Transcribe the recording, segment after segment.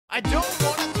I don't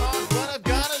want to talk, but I've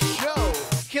got a show.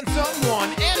 Can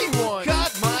someone, anyone,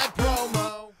 cut my promo?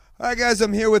 All right, guys,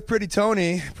 I'm here with Pretty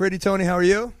Tony. Pretty Tony, how are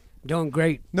you? Doing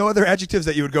great. No other adjectives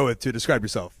that you would go with to describe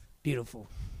yourself? Beautiful.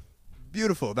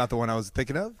 Beautiful, not the one I was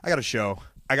thinking of. I got a show.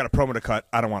 I got a promo to cut.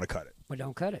 I don't want to cut it. Well,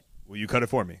 don't cut it. Will you cut it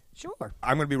for me? Sure.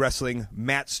 I'm going to be wrestling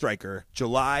Matt Striker,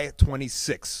 July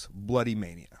 26th, Bloody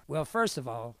Mania. Well, first of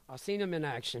all, I've seen him in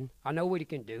action. I know what he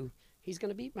can do. He's going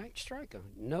to beat Matt Striker.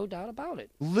 No doubt about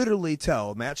it. Literally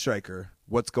tell Matt Striker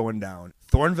what's going down.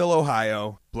 Thornville,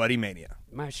 Ohio, Bloody Mania.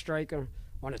 Matt Striker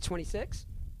on the 26th?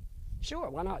 Sure,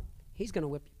 why not? He's going to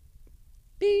whip you.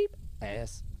 Beep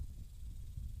ass.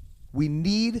 We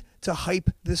need to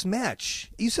hype this match.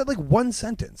 You said like one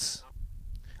sentence.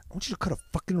 I want you to cut a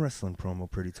fucking wrestling promo,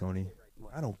 Pretty Tony.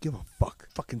 I don't give a fuck.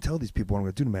 Fucking tell these people what I'm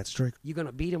going to do to Matt Striker. You're going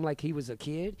to beat him like he was a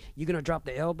kid? You're going to drop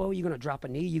the elbow? You're going to drop a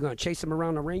knee? You're going to chase him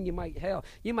around the ring? You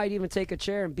might even take a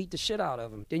chair and beat the shit out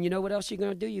of him. Then you know what else you're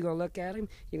going to do? You're going to look at him.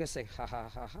 You're going to say, ha, ha,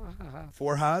 ha, ha, ha, ha.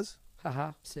 4 ha's? Ha,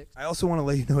 ha, 6. I also want to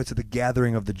let you know it's at the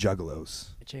gathering of the Juggalos.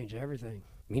 It changed everything.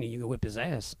 Meaning you can whip his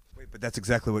ass. Wait, but that's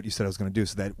exactly what you said I was going to do,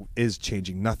 so that is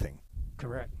changing nothing.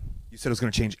 Correct. You said it was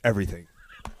going to change everything.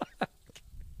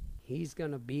 He's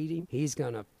going to beat him. He's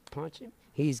going to punch him.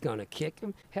 He's going to kick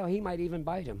him. Hell, he might even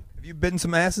bite him. Have you bitten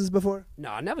some asses before? No,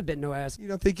 I never bit no ass. You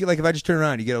don't think, like, if I just turn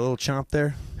around, you get a little chomp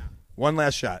there? No. One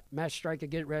last shot. Matt Striker,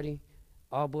 get ready.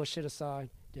 All bullshit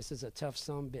aside, this is a tough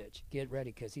son bitch. Get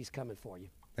ready, because he's coming for you.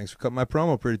 Thanks for cutting my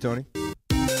promo, Pretty Tony.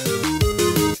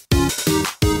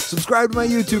 Subscribe to my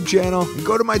YouTube channel and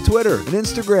go to my Twitter and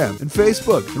Instagram and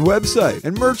Facebook and website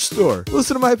and merch store.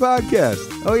 Listen to my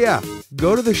podcast. Oh, yeah.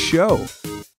 Go to the show.